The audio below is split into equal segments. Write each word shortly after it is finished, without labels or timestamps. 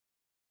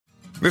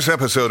This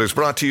episode is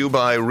brought to you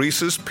by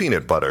Reese's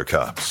Peanut Butter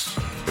Cups.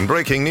 In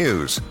breaking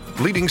news,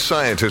 leading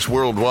scientists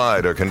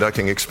worldwide are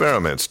conducting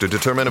experiments to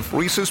determine if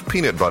Reese's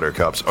Peanut Butter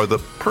Cups are the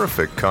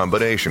perfect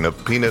combination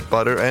of peanut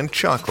butter and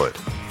chocolate.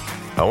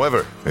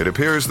 However, it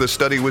appears the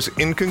study was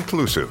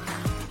inconclusive,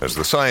 as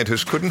the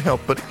scientists couldn't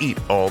help but eat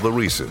all the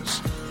Reese's.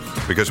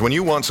 Because when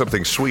you want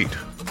something sweet,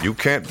 you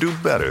can't do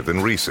better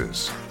than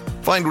Reese's.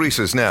 Find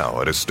Reese's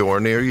now at a store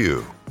near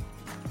you.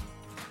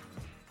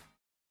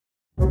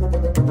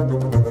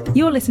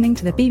 You're listening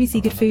to the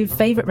BBC Good Food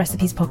Favourite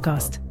Recipes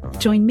podcast.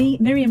 Join me,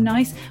 Miriam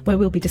Nice, where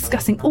we'll be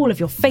discussing all of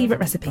your favourite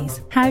recipes.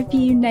 Have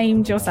you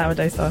named your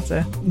sourdough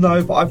starter?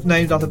 No, but I've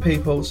named other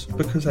people's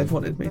because they've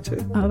wanted me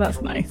to. Oh,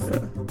 that's nice.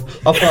 Yeah.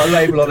 I've put a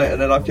label on it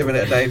and then I've given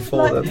it a name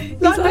for them.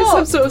 Like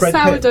some sort of Brad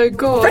sourdough Pitt.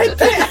 god. Brad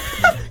Pitt.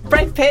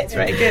 Brad Pitt's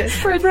very good.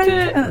 Brad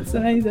Pitt. That's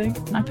amazing.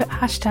 I put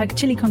hashtag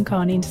chili con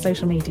carne into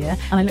social media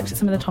and I looked at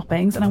some of the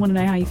toppings and I want to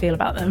know how you feel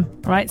about them.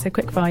 All right, so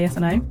quick fire, yes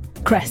or no?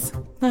 Cress.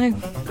 No.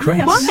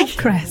 Cress? Why?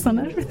 Cress on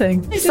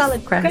everything.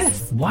 Salad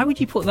cress. Why would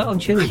you put that on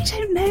chili? I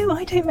don't know.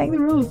 I don't make the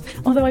rules.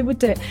 Although I would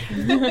do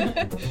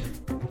it.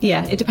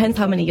 Yeah, it depends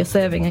how many you're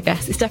serving, I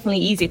guess. It's definitely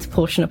easier to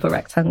portion up a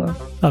rectangle.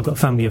 I've got a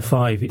family of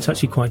 5. It's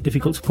actually quite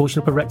difficult to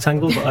portion up a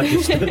rectangle, but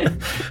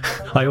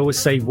I always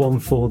save one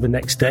for the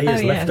next day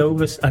as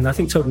leftovers. And I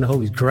think Toad in the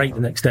Hole is great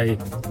the next day.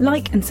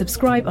 Like and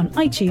subscribe on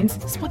iTunes,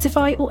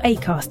 Spotify or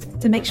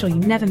Acast to make sure you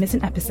never miss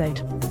an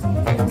episode.